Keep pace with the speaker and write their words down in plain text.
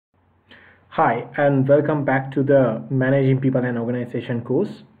Hi, and welcome back to the Managing People and Organization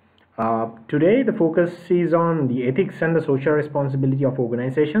course. Today, the focus is on the ethics and the social responsibility of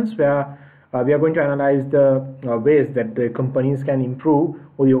organizations, where we are going to analyze the ways that the companies can improve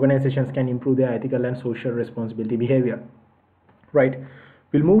or the organizations can improve their ethical and social responsibility behavior. Right?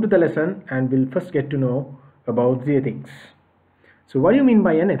 We'll move to the lesson and we'll first get to know about the ethics. So, what do you mean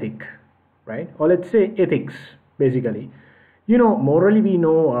by an ethic? Right? Or let's say ethics, basically. Morally, we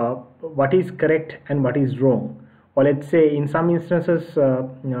know what is correct and what is wrong. Or let's say, in some instances,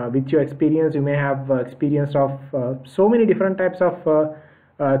 with your experience, you may have experience of so many different types of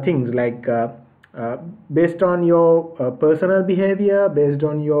things, like uh, based on your personal behavior, based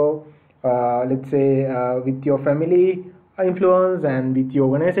on your, let's say, with your family influence and with your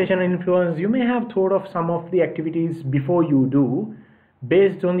organizational influence, you may have thought of some of the activities before you do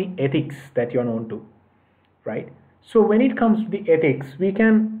based on the ethics that you're known to, right? So when it comes to the ethics, we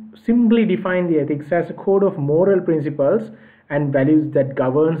can simply define the ethics as a code of moral principles and values that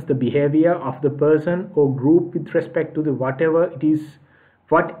governs the behavior of the person or group with respect to the whatever it is,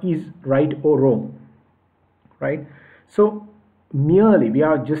 what is right or wrong, right? So merely we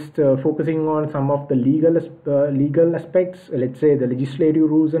are just focusing on some of the legal aspects, let's say the legislative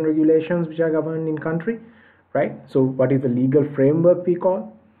rules and regulations which are governed in country, right? So what is the legal framework we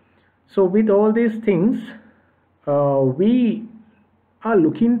call? So with all these things, we are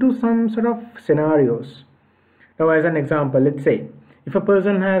looking to some sort of scenarios. Now, as an example, let's say if a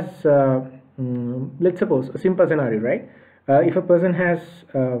person has, let's suppose a simple scenario, right? If a person has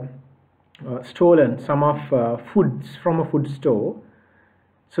stolen some of foods from a food store,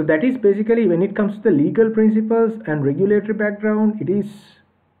 so that is basically, when it comes to the legal principles and regulatory background, it is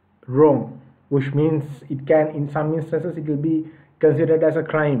wrong, which means it can, in some instances, it will be considered as a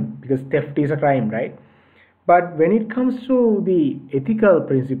crime because theft is a crime, right? But when it comes to the ethical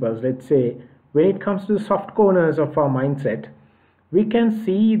principles, let's say when it comes to the soft corners of our mindset, we can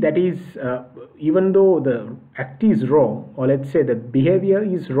see that is, even though the act is wrong, or let's say the behavior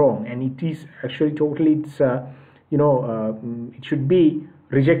is wrong, and it is actually totally, it's it should be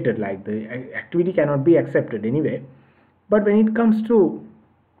rejected, like the activity cannot be accepted anyway. But when it comes to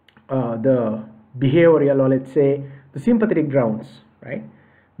the behavioral, or let's say the sympathetic grounds, right,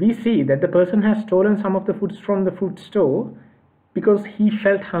 we see that the person has stolen some of the foods from the food store because he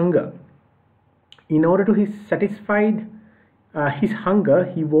felt hunger. In order to his satisfied his hunger,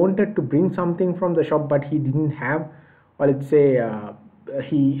 he wanted to bring something from the shop, but he didn't have, or let's say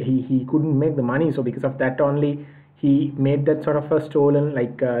he couldn't make the money. So because of that only, he made that sort of a stolen,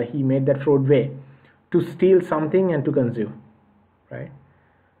 like he made that fraud way to steal something and to consume, right?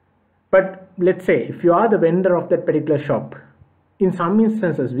 But let's say if you are the vendor of that particular shop, in some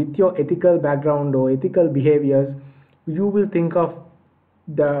instances, with your ethical background or ethical behaviors, you will think on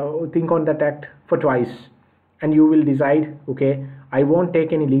that act for twice, and you will decide, okay, I won't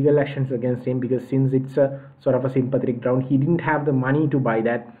take any legal actions against him because since it's a sort of a sympathetic ground, he didn't have the money to buy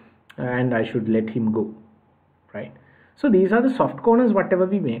that, and I should let him go, right? So these are the soft corners whatever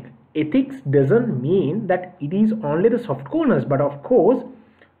we make. Ethics doesn't mean that it is only the soft corners, but of course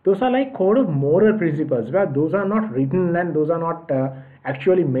those are like code of moral principles, where those are not written and those are not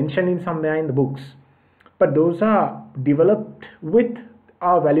actually mentioned in somewhere in the books, but those are developed with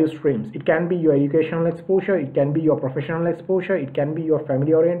our value streams. It can be your educational exposure, it can be your professional exposure, it can be your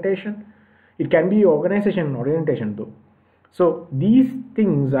family orientation, it can be your organization orientation though. So these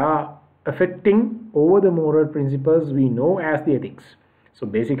things are affecting over the moral principles we know as the ethics. So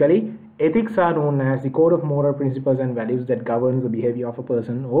basically, ethics are known as the code of moral principles and values that governs the behavior of a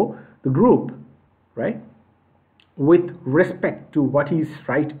person or the group, right, with respect to what is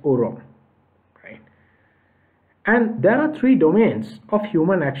right or wrong, right? And there are three domains of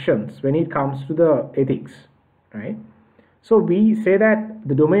human actions when it comes to the ethics, right? So we say that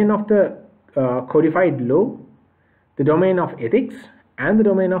the domain of the codified law, the domain of ethics, and the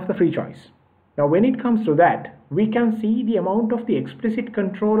domain of the free choice. Now when it comes to that, we can see the amount of the explicit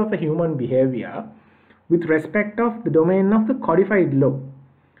control of the human behavior with respect of the domain of the codified law.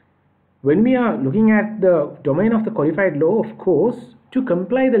 When we are looking at the domain of the codified law, of course, to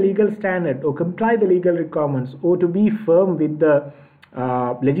comply the legal standard or comply the legal requirements or to be firm with the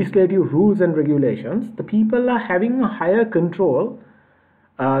legislative rules and regulations, the people are having a higher control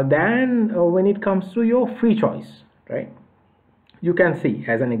than when it comes to your free choice, right? You can see,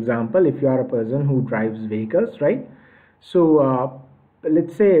 as an example, if you are a person who drives vehicles, right? So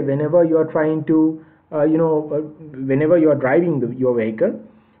let's say whenever you are trying to whenever you are driving your vehicle,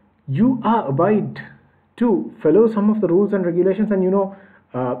 you are obliged to follow some of the rules and regulations, and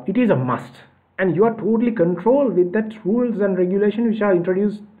it is a must, and you are totally controlled with that rules and regulations which are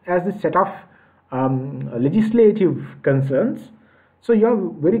introduced as the set of legislative concerns. So you are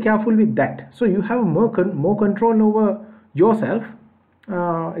very careful with that. So you have more control over yourself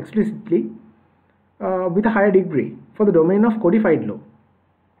explicitly with a higher degree for the domain of codified law,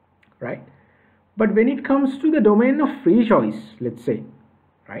 right? But when it comes to the domain of free choice, let's say,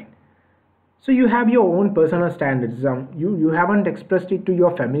 right? So you have your own personal standards. You haven't expressed it to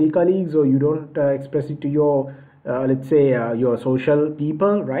your family colleagues, or you don't express it to your let's say your social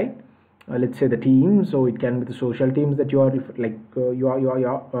people, right? Let's say the teams, so it can be the social teams that you are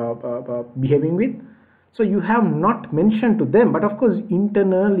behaving with. So you have not mentioned to them, but of course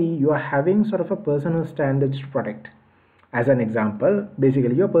internally you are having sort of a personal standards to protect. As an example,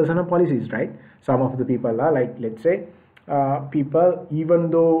 basically your personal policies, right? Some of the people are like, let's say people,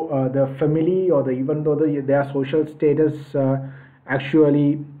 even though the family or even though their social status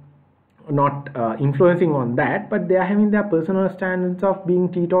actually not influencing on that, but they are having their personal standards of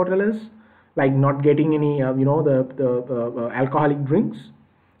being teetotalers, like not getting any the alcoholic drinks.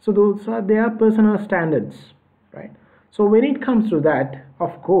 So those are their personal standards, right? So when it comes to that,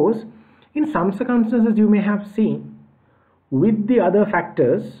 of course, in some circumstances you may have seen with the other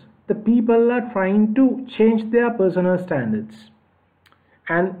factors, the people are trying to change their personal standards,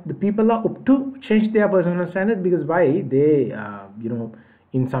 and the people are up to change their personal standards because why they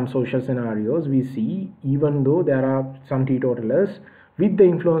in some social scenarios we see, even though there are some teetotalers, with the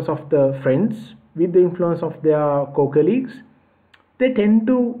influence of the friends, with the influence of their co-colleagues, they tend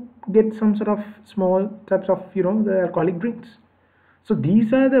to get some sort of small types of the alcoholic drinks. So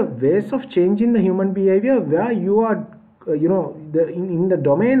these are the ways of changing the human behavior where you are in the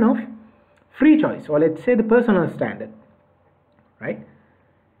domain of free choice, or let's say the personal standard, right?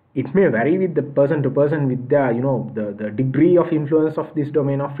 It may vary with the person to person with the degree of influence of this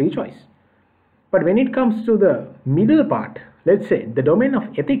domain of free choice. But when it comes to the middle part, let's say the domain of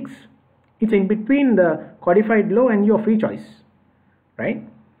ethics, it's in between the codified law and your free choice, right?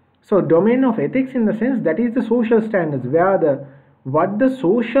 So domain of ethics, in the sense that is the social standards, where what the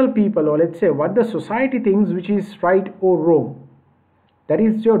social people, or let's say what the society thinks which is right or wrong, that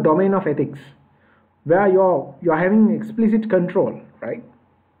is your domain of ethics, where you're having explicit control, right?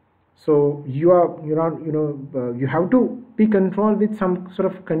 So you have to be controlled with some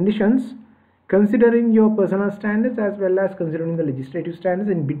sort of conditions, considering your personal standards as well as considering the legislative standards.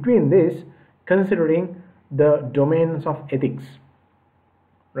 In between this, considering the domains of ethics,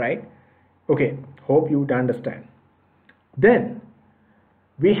 right? Okay, hope you would understand. Then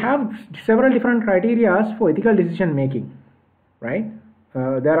we have several different criteria for ethical decision making, right?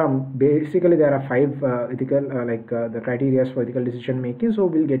 There are 5 ethical the criteria for ethical decision making. So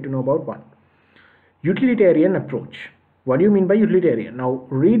we'll get to know about one. Utilitarian approach. What do you mean by utilitarian? Now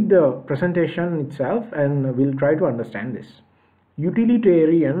read the presentation itself and we'll try to understand this.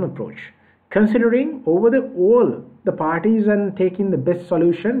 Utilitarian approach, considering over all the parties and taking the best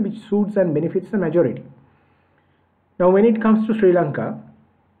solution which suits and benefits the majority. Now when it comes to Sri Lanka,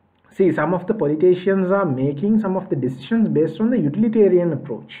 see, some of the politicians are making some of the decisions based on the utilitarian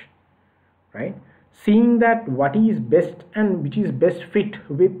approach, right? Seeing that what is best and which is best fit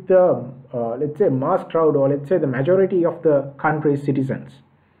with the let's say mass crowd, or let's say the majority of the country's citizens,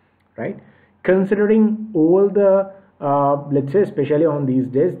 right? Considering all the let's say especially on these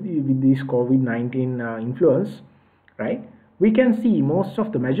days with this COVID-19 influence, right? We can see most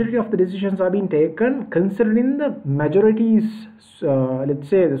of the majority of the decisions are being taken considering the majority's let's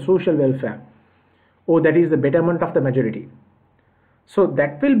say the social welfare, or that is the betterment of the majority. So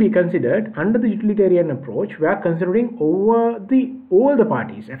that will be considered under the utilitarian approach, where considering over all the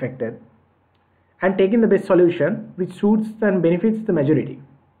parties affected and taking the best solution which suits and benefits the majority,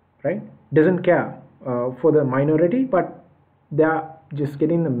 right? Doesn't care for the minority, but they are just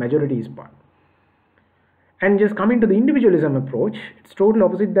getting the majority's part. And just coming to the individualism approach, it's total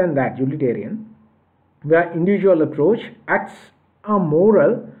opposite than that, utilitarian, where individual approach acts are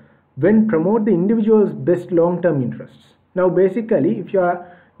moral when promote the individual's best long-term interests. Now basically, if you are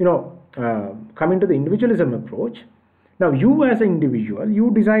coming to the individualism approach, now you as an individual,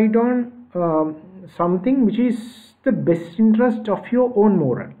 you decide on something which is the best interest of your own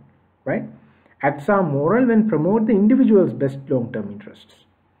moral, right? Acts are moral when promote the individual's best long-term interests,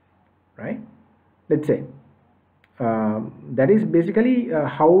 right? Let's say that is basically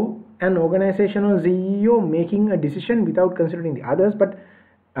how an organization or CEO making a decision without considering the others, but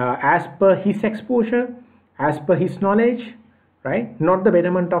as per his exposure, as per his knowledge, right? Not the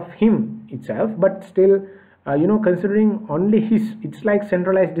betterment of him itself, but still considering only his. It's like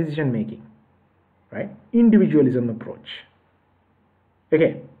centralized decision making, right? Individualism approach.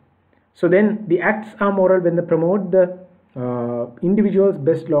 Okay, so then the acts are moral when they promote the individual's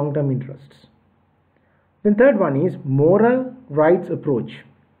best long-term interests. Then third one is moral rights approach.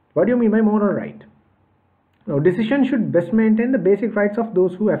 What do you mean by moral right? Now, decision should best maintain the basic rights of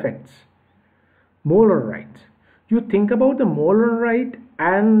those who affects. Moral rights. You think about the moral right,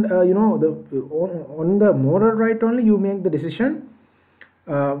 and on the moral right only you make the decision,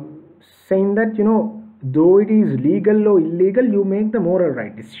 saying that though it is legal or illegal, you make the moral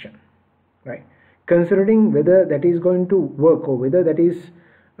right decision, right? Considering whether that is going to work, or whether that is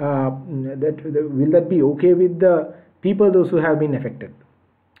will that be okay with the people, those who have been affected,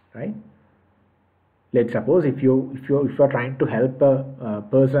 right? Let's suppose if you are trying to help a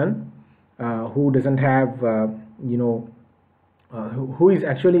person who doesn't have who is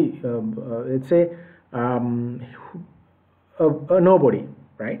actually let's say a nobody,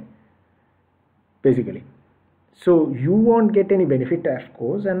 right? Basically, so you won't get any benefit, of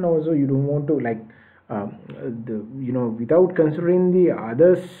course, and also you don't want to without considering the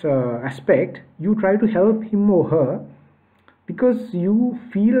others aspect, you try to help him or her because you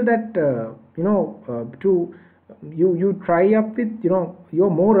feel that you try up with your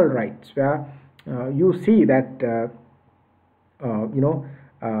moral rights, where you see that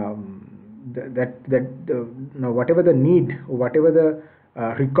whatever the need or whatever the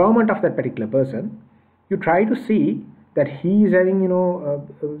requirement of that particular person, you try to see that he is having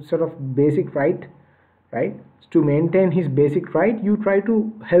sort of basic right. To maintain his basic right, you try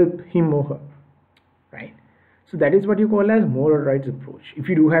to help him or her, right? So that is what you call as moral rights approach. If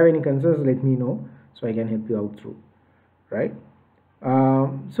you do have any concerns, let me know so I can help you out through, right?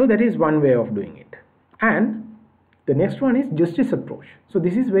 So that is one way of doing it. And the next one is justice approach. So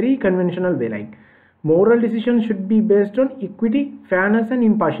this is very conventional way, like moral decisions should be based on equity, fairness and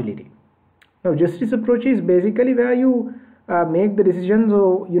impartiality. Now justice approach is basically where you make the decisions,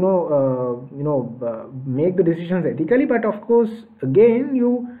 or make the decisions ethically, but of course again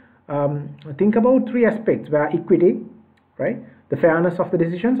you think about three aspects, where equity, right, the fairness of the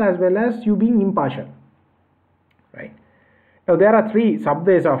decisions, as well as you being impartial, right? Now there are three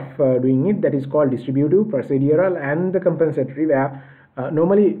sub-ways of doing it, that is called distributive, procedural and the compensatory, where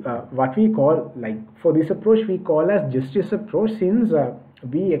normally what we call, like for this approach we call as justice approach, since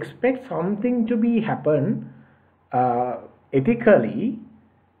we expect something to be happen ethically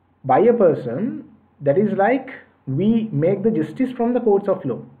by a person, that is like we make the justice from the courts of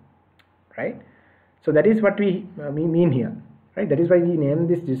law, right? So that is what we mean here, right? That is why we name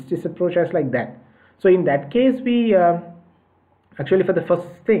this justice approach as like that. So in that case, we actually, for the first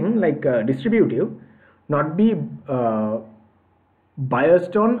thing, like distributive, not be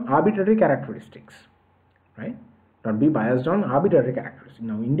biased on arbitrary characteristics, right? Not be biased on arbitrary characteristics.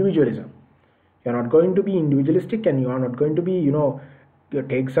 Now individualism, you are not going to be individualistic, and you are not going to be you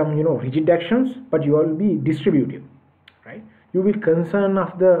take some rigid actions, but you will be distributive, right? You will concern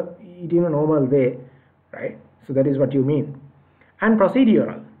of it in a normal way, right? So that is what you mean. And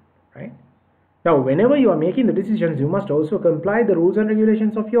procedural, right? Now whenever you are making the decisions, you must also comply the rules and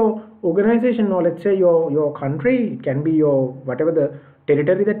regulations of your organization, or let's say your country. It can be your whatever the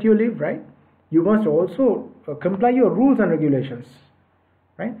territory that you live, right? You must also comply your rules and regulations,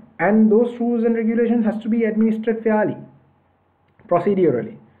 right? And those rules and regulations has to be administered fairly,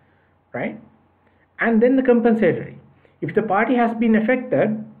 procedurally, right? And then the compensatory. If the party has been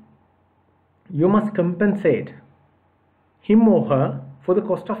affected, you must compensate him or her for the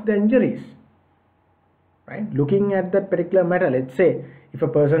cost of the injuries, right? Looking at that particular matter, let's say if a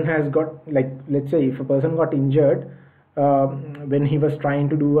person has got, let's say if a person got injured when he was trying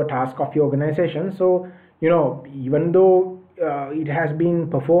to do a task of your organization, so even though it has been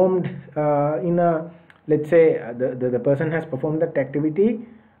performed in a, let's say the person has performed that activity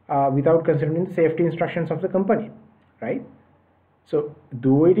without considering the safety instructions of the company, right? So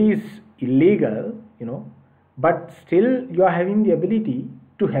though it is illegal, but still you are having the ability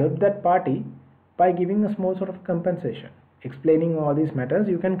to help that party by giving a small sort of compensation, explaining all these matters.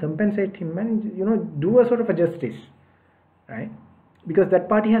 You can compensate him and do a sort of a justice, right? Because that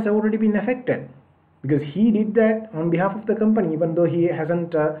party has already been affected, because he did that on behalf of the company, even though he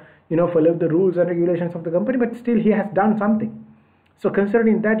hasn't followed the rules and regulations of the company, but still he has done something. So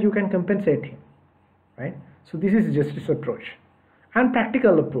considering that, you can compensate him, right? So this is justice approach. And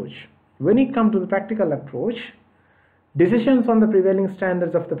practical approach. When it comes to the practical approach, decisions on the prevailing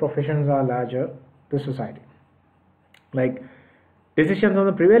standards of the professions are larger the society, like decisions on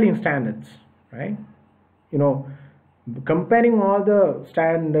the prevailing standards, right? Comparing all the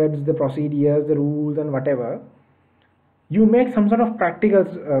standards, the procedures, the rules and whatever, you make some sort of practical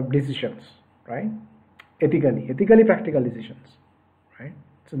decisions, right? Ethically practical decisions, right?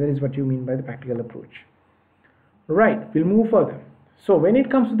 So that is what you mean by the practical approach, Right, we'll move further. So when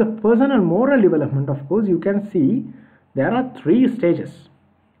it comes to the personal moral development, of course, you can see there are three stages,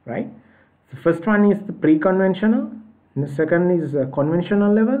 right? The first one is the pre-conventional, the second is the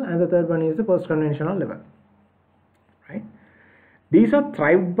conventional level, and the third one is the post-conventional level, right? These are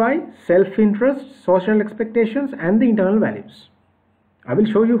thrived by self-interest, social expectations, and the internal values. I will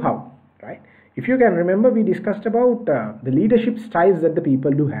show you how, right? If you can remember, we discussed about the leadership styles that the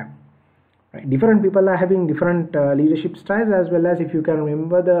people do have. Right. Different people are having different leadership styles, as well as, if you can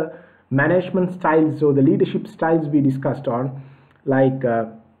remember, the management styles. So the leadership styles we discussed on, like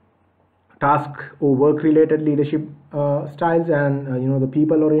task or work related leadership styles, and the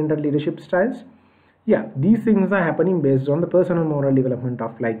people oriented leadership styles. Yeah, these things are happening based on the personal moral development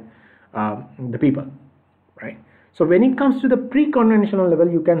of the people, right? So when it comes to the pre-conventional level,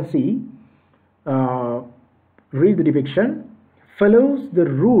 you can see, read the depiction. Follows the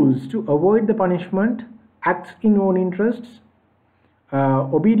rules to avoid the punishment, acts in own interests,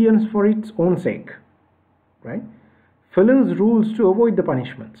 obedience for its own sake, right? Follows rules to avoid the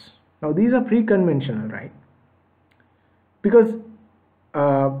punishments. Now these are pre-conventional, right? Because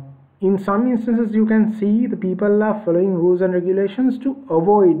in some instances you can see the people are following rules and regulations to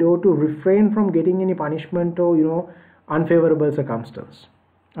avoid or to refrain from getting any punishment or unfavorable circumstance,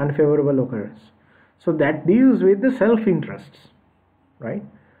 unfavorable occurrence. So that deals with the self-interests, right?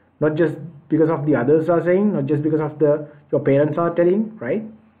 Not just because of the others are saying, not just because of your parents are telling, right?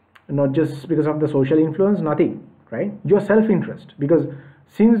 Not just because of the social influence, nothing, right? Your self-interest, because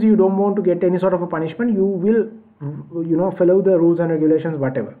since you don't want to get any sort of a punishment, you will follow the rules and regulations,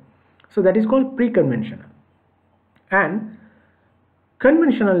 whatever. So that is called pre-conventional. And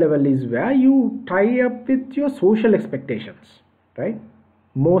conventional level is where you tie up with your social expectations, right?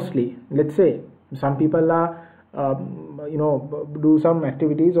 Mostly, let's say some people are do some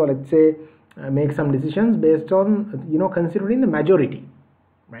activities, or let's say make some decisions based on considering the majority,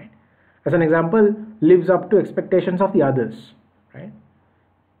 right? As an example, lives up to expectations of the others, right?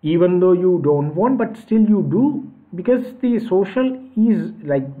 Even though you don't want, but still you do, because the social is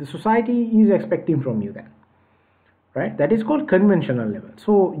like the society is expecting from you, then, right? That is called conventional level.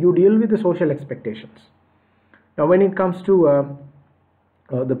 So you deal with the social expectations. Now when it comes to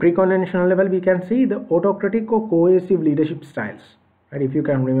the pre-conventional level, we can see the autocratic or coercive leadership styles, right? If you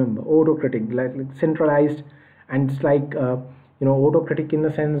can remember, autocratic, like centralized, and it's like autocratic in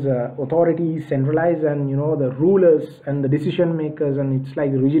the sense authority is centralized, and the rulers and the decision makers, and it's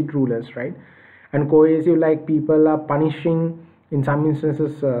like rigid rulers, right? And coercive, like people are punishing. In some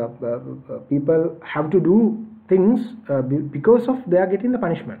instances, people have to do things because of they are getting the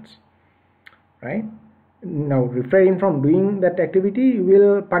punishments, right? Now refrain from doing that activity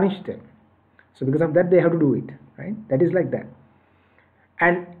will punish them, so because of that they have to do it, right? That is like that.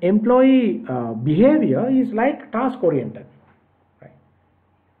 And employee behavior is like task oriented, right?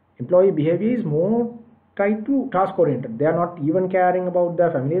 Employee behavior is more tied to task oriented. They are not even caring about their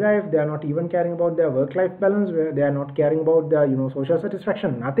family life, they are not even caring about their work life balance, where they are not caring about their social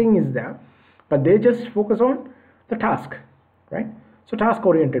satisfaction. Nothing is there, but they just focus on the task, right? So task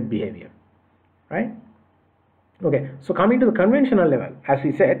oriented behavior, right? Okay, so coming to the conventional level, as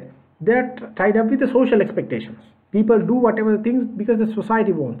we said, they are tied up with the social expectations. People do whatever things because the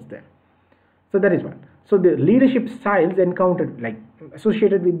society wants them. So that is one. So the leadership styles encountered, like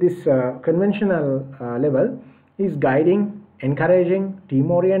associated with this conventional level, is guiding, encouraging,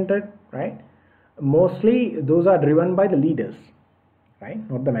 team oriented, right? Mostly those are driven by the leaders, right?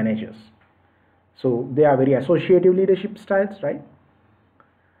 Not the managers. So they are very associative leadership styles, right?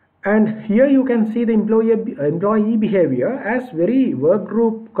 And here you can see the employee behavior as very work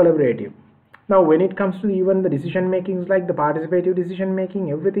group collaborative. Now when it comes to even the decision makings, like the participative decision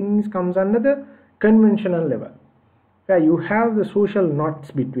making, everything comes under the conventional level, where you have the social knots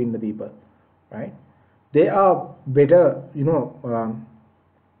between the people, right? They are better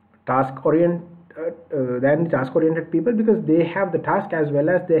task oriented than task oriented people, because they have the task as well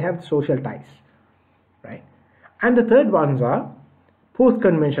as they have social ties, right? And the third ones are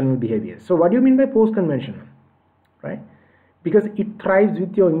post-conventional behaviors. So what do you mean by post-conventional, right? Because it thrives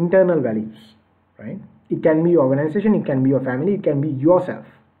with your internal values, right? It can be your organization, it can be your family, it can be yourself,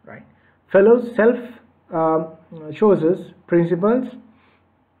 right? Follows self shows us principles,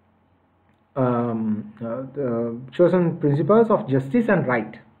 chosen principles of justice and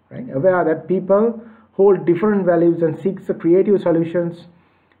right, right? Aware that people hold different values and seeks the creative solutions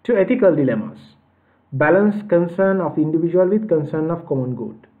to ethical dilemmas. Balance concern of the individual with concern of common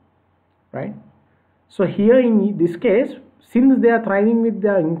good, right? So here in this case, since they are thriving with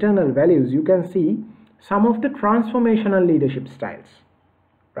their internal values, you can see some of the transformational leadership styles,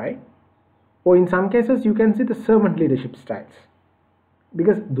 right? or in some cases you can see the servant leadership styles,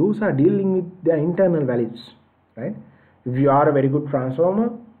 because those are dealing with their internal values, right? If you are a very good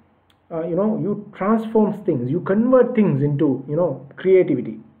transformer, you transform things, you convert things into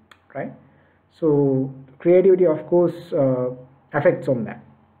creativity, right? So creativity of course affects on that.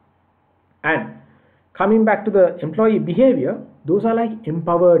 And coming back to the employee behavior, those are like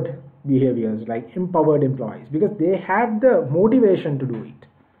empowered behaviors, like empowered employees, because they have the motivation to do it,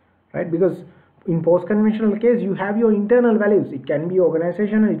 right? Because in post conventional case you have your internal values, it can be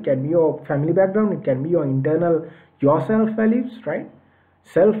organizational, it can be your family background, it can be your internal yourself values, right?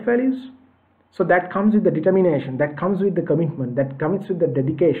 Self values. So that comes with the determination, that comes with the commitment, that comes with the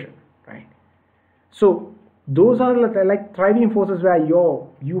dedication, right? So those are like thriving forces where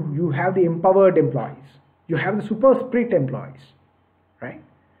you have the empowered employees, you have the super spirit employees, right?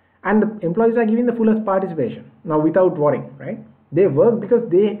 And the employees are giving the fullest participation now without worrying, right? They work because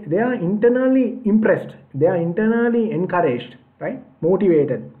they are internally impressed, they are internally encouraged, right?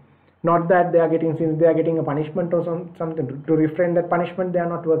 Motivated. Not that they are getting, since they are getting a punishment or something to refrain that punishment, they are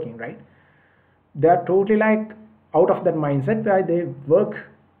not working, right? They are totally like out of that mindset where they work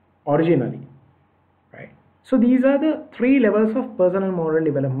originally, right? So these are the 3 levels of personal moral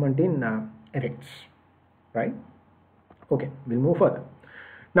development in ethics, right? Okay, we'll move further.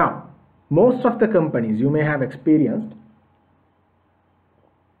 Now, most of the companies you may have experienced,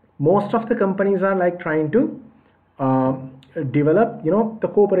 most of the companies are like trying to develop the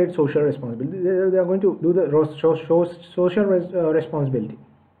corporate social responsibility. They are going to do the social responsibility,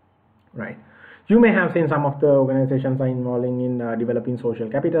 right? You may have seen some of the organizations are involving in developing social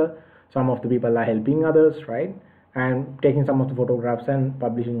capital. Some of the people are helping others, right? And taking some of the photographs and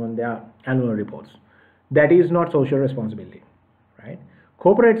publishing on their annual reports. That is not social responsibility, right?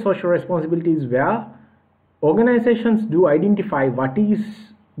 Corporate social responsibility is where organizations do identify what is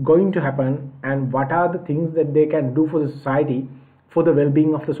going to happen and what are the things that they can do for the society, for the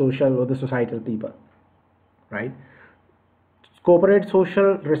well-being of the social or the societal people, right? Corporate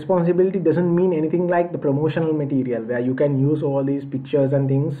social responsibility doesn't mean anything like the promotional material where you can use all these pictures and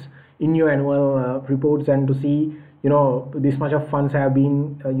things in your annual reports and to see this much of funds have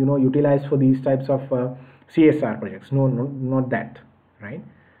been utilized for these types of CSR projects. No, not that, right?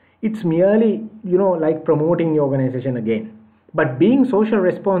 It's merely like promoting your organization again. But being social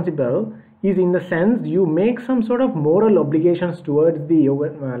responsible is in the sense you make some sort of moral obligations towards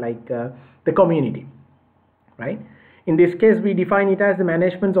the community, right? In this case, we define it as the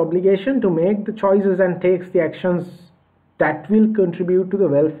management's obligation to make the choices and takes the actions that will contribute to the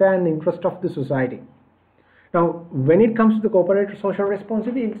welfare and interest of the society. Now, when it comes to the corporate social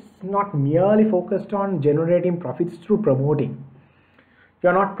responsibility, it's not merely focused on generating profits through promoting.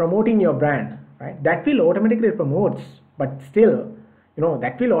 You're not promoting your brand, right? That will automatically promotes, but still,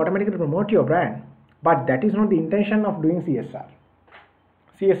 that will automatically promote your brand. But that is not the intention of doing CSR.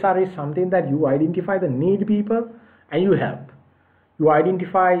 CSR is something that you identify the need people and you help. You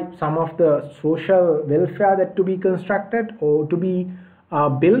identify some of the social welfare that to be constructed or to be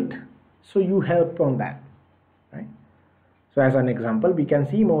built, so you help on that, right? So as an example, we can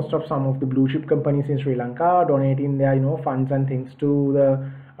see most of some of the blue chip companies in Sri Lanka donating their funds and things to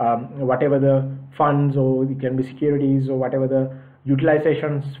the whatever the funds, or it can be securities or whatever the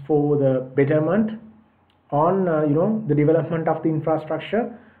utilizations for the betterment on the development of the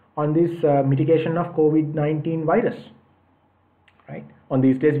infrastructure on this mitigation of COVID-19 virus, right? On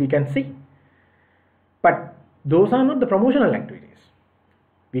these days we can see, but those are not the promotional activities.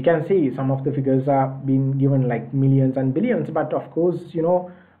 We can see some of the figures are being given like millions and billions, but of course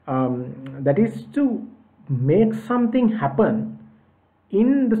that is to make something happen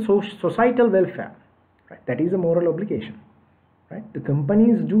in the societal welfare, right? That is a moral obligation, right? The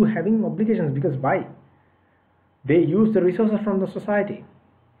companies do having obligations, because why? They use the resources from the society,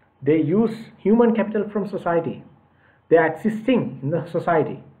 they use human capital from society, they are existing in the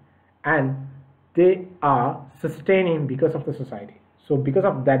society, and they are sustaining because of the society. So because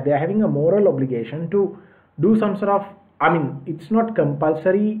of that, they are having a moral obligation to do some sort of, it's not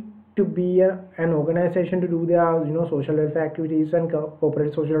compulsory to be an organization to do their social welfare activities and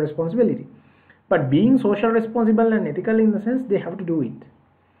corporate social responsibility, but being social responsible and ethical in the sense they have to do it,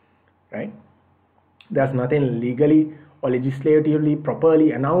 right? There's nothing legally or legislatively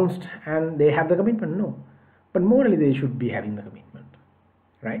properly announced and they have the commitment, no, but morally they should be having the commitment,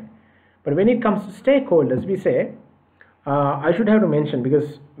 right? But when it comes to stakeholders, we say I should have to mention,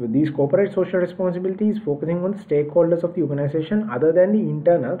 because with these corporate social responsibilities focusing on the stakeholders of the organization other than the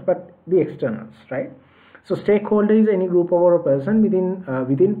internals but the externals, right? So stakeholder is any group or a person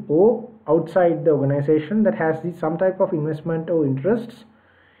within or outside the organization that has some type of investment or interests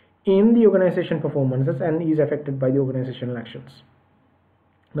in the organization performances and is affected by the organizational actions.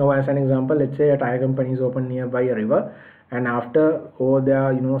 Now, as an example, let's say a tire company is opened nearby a river, and after all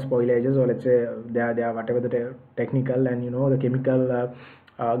their spoilages, or let's say their whatever the technical and the chemical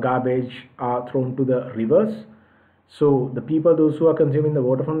garbage are thrown to the rivers. So the people, those who are consuming the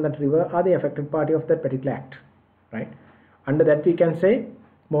water from that river, are the affected party of that particular act, right? Under that, we can say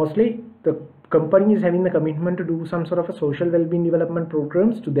mostly the company is having the commitment to do some sort of a social well-being development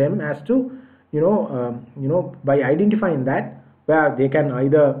programs to them, as to by identifying that, where they can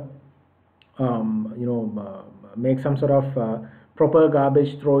either make some sort of proper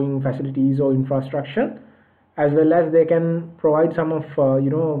garbage throwing facilities or infrastructure, as well as they can provide some of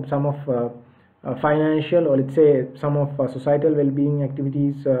financial, or let's say some of societal well-being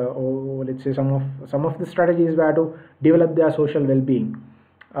activities, or let's say some of the strategies where to develop their social well-being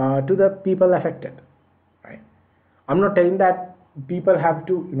to the people affected, right? I'm not telling that people have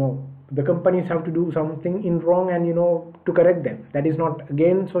to the companies have to do something in wrong and to correct them. That is not,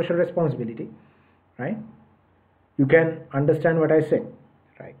 again, social responsibility, right? You can understand what I say,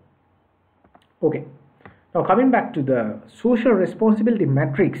 right? Okay. Now, coming back to the social responsibility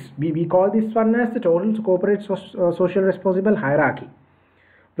matrix, we call this one as the total corporate social responsible hierarchy,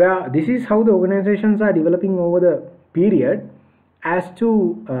 where this is how the organizations are developing over the period as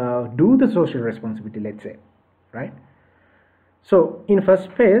to do the social responsibility, let's say, right? So in first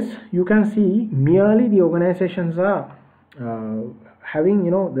phase, you can see merely the organizations are having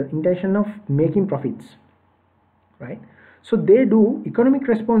the intention of making profits, right? So they do economic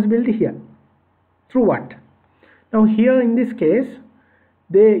responsibility here through what? Now here in this case,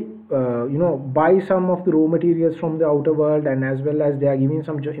 they buy some of the raw materials from the outer world, and as well as they are giving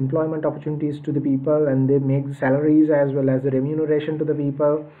some employment opportunities to the people, and they make the salaries as well as the remuneration to the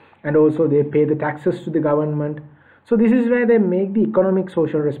people, and also they pay the taxes to the government. So this is where they make the economic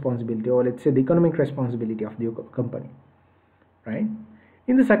social responsibility, or let's say the economic responsibility of the company, right?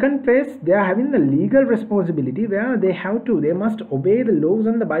 In the second phase, they are having the legal responsibility, where they must obey the laws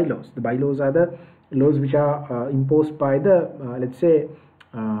and the bylaws. The bylaws are the laws which are imposed by the let's say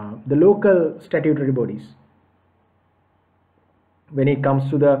the local statutory bodies. When it comes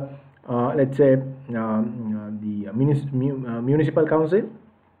to the let's say the municipal council,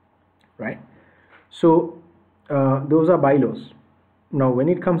 right? So those are bylaws. Now when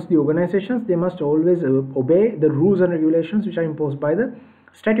it comes to the organizations, they must always obey the rules and regulations which are imposed by the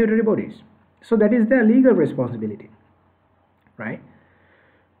statutory bodies. So that is their legal responsibility, right?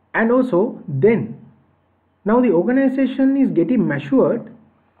 And also then, now the organization is getting matured,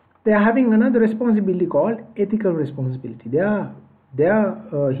 they are having another responsibility called ethical responsibility. Here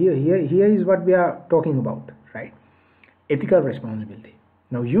is what we are talking about, right? Ethical responsibility.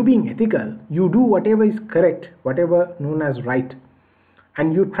 Now you being ethical, you do whatever is correct, whatever known as right,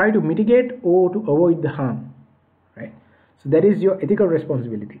 and you try to mitigate or to avoid the harm, right? So that is your ethical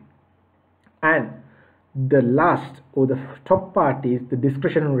responsibility. And the last or the top part is the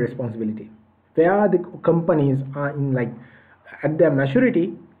discretionary responsibility, where the companies are in, like, at their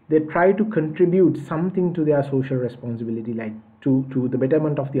maturity, they try to contribute something to their social responsibility, like to the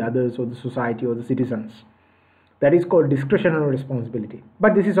betterment of the others or the society or the citizens. That is called discretionary responsibility.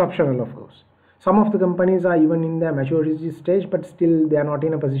 But this is optional, of course. Some of the companies are even in their maturity stage, but still they are not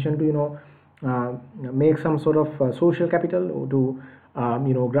in a position to make some sort of social capital, or to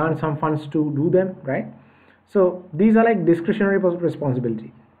grant some funds to do them, right? So these are like discretionary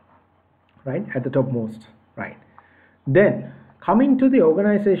responsibility, right, at the topmost, right? Then coming to the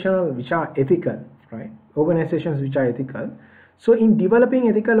organizational which are ethical, right? Organizations which are ethical. So in developing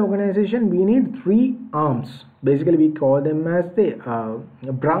ethical organization, we need three arms. Basically, we call them as the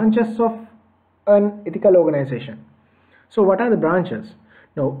branches of an ethical organization. So what are the branches?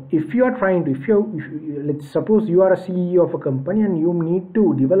 Now, if you are trying to, let's suppose you are a CEO of a company and you need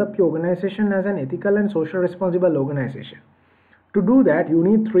to develop your organization as an ethical and social responsible organization. To do that, you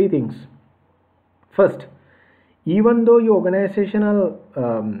need three things. First, even though your organizational,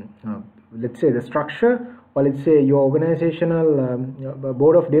 let's say the structure, or let's say your organizational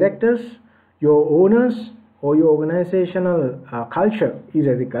board of directors, your owners, or your organizational culture is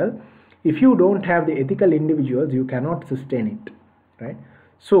ethical, if you don't have the ethical individuals, you cannot sustain it, right?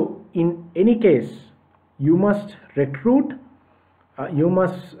 So in any case, you must recruit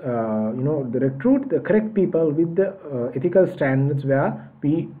recruit the correct people with the ethical standards, where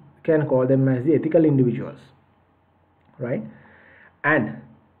we can call them as the ethical individuals, right? And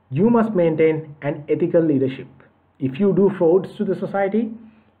you must maintain an ethical leadership. If you do frauds to the society,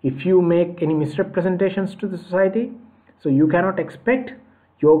 if you make any misrepresentations to the society, so you cannot expect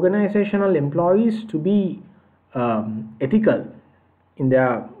your organizational employees to be ethical, in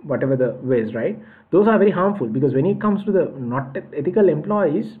their whatever the ways, right? Those are very harmful, because when it comes to the not ethical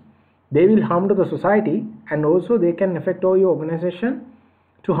employees, they will harm to the society, and also they can affect all your organization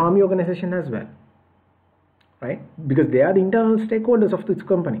to harm your organization as well, right? Because they are the internal stakeholders of this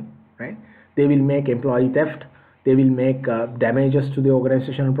company, right? They will make employee theft, they will make damages to the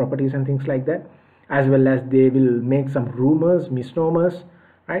organizational properties and things like that, as well as they will make some rumors, misnomers,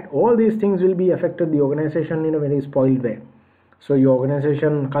 right? All these things will be affected the organization in a very spoiled way. So your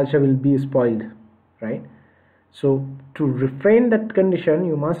organization culture will be spoiled, right? So to refrain that condition,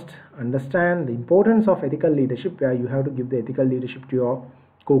 you must understand the importance of ethical leadership, where you have to give the ethical leadership to your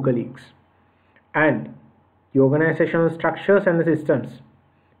co-colleagues, and the organizational structures and the systems.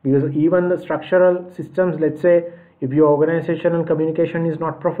 Because even the structural systems, let's say if your organizational communication is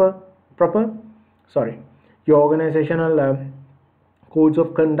not proper, your organizational codes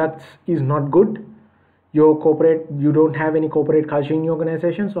of conduct is not good, you don't have any corporate culture in your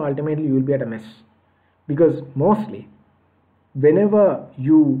organization, so ultimately you will be at a mess. Because mostly whenever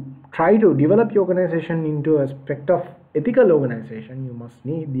you try to develop your organization into an aspect of ethical organization, you must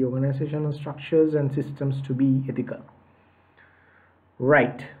need the organizational structures and systems to be ethical,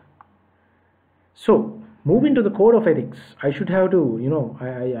 right? So moving to the code of ethics, I should have to,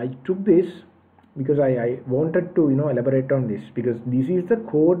 I took this because I wanted to elaborate on this, because this is the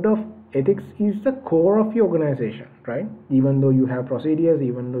code of ethics is the core of your organization, right? Even though you have procedures,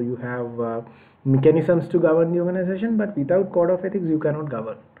 even though you have mechanisms to govern the organization, but without code of ethics you cannot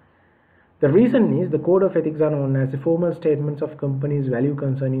govern. The reason is the code of ethics are known as the formal statements of company's value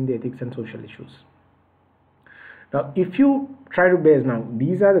concerning the ethics and social issues. Now if you try to base, now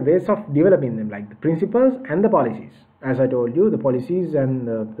these are the ways of developing them, like the principles and the policies. As I told you, the policies and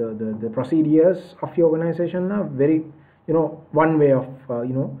the procedures of your organization are very, one way of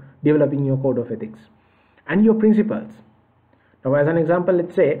developing your code of ethics. And your principles, now as an example,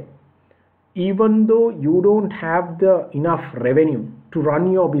 let's say even though you don't have the enough revenue to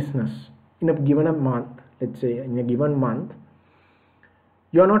run your business in a given month, let's say in a given month,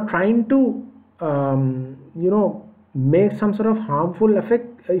 you are not trying to make some sort of harmful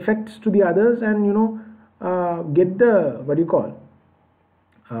effects to the others, and get the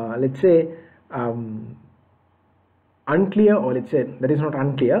let's say unclear, or let's say that is not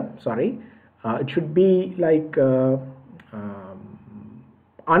unclear, sorry, it should be like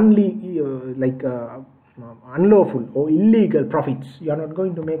unlawful or illegal profits. You are not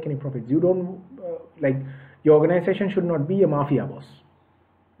going to make any profits. You don't your organization should not be a mafia boss,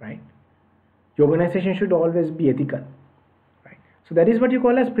 right? Your organization should always be ethical, right? So that is what you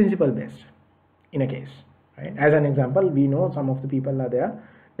call as principle based in a case, right? As an example, we know some of the people are there.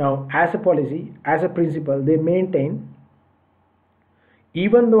 Now as a policy, as a principle, they maintain,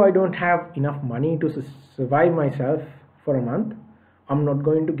 even though I don't have enough money to survive myself for a month, I'm not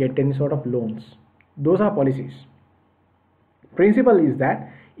going to get any sort of loans. Those are policies. Principle is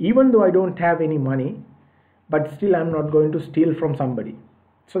that even though I don't have any money, but still I'm not going to steal from somebody.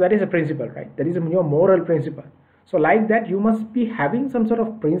 So that is a principle, right? That is your moral principle. So like that, you must be having some sort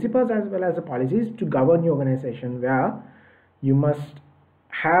of principles as well as the policies to govern your organization, where you must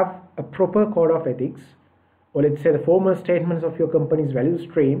have a proper code of ethics, or let's say the formal statements of your company's value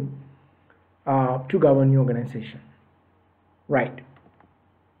stream to govern your organization, right?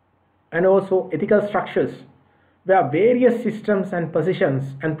 And also ethical structures, where various systems and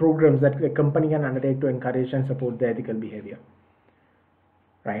positions and programs that the company can undertake to encourage and support the ethical behavior,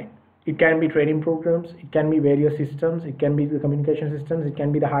 right? It can be training programs, it can be various systems, it can be the communication systems, it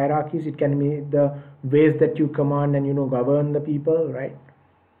can be the hierarchies, it can be the ways that you command and govern the people, right?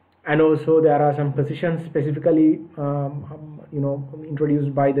 And also there are some positions specifically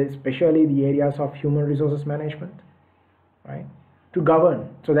introduced by especially the areas of human resources management, right, to govern.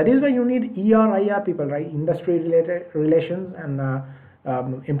 So that is why you need IR people, right? Industry related relations and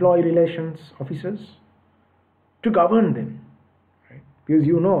employee relations officers to govern them, right? Because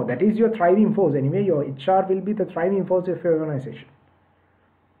that is your thriving force. Anyway, your HR will be the thriving force of your organization,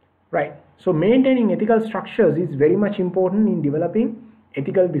 right? So maintaining ethical structures is very much important in developing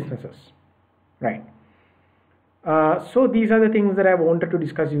ethical businesses, right? So these are the things that I wanted to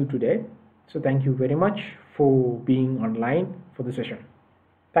discuss you today. So thank you very much for being online for the session.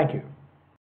 Thank you.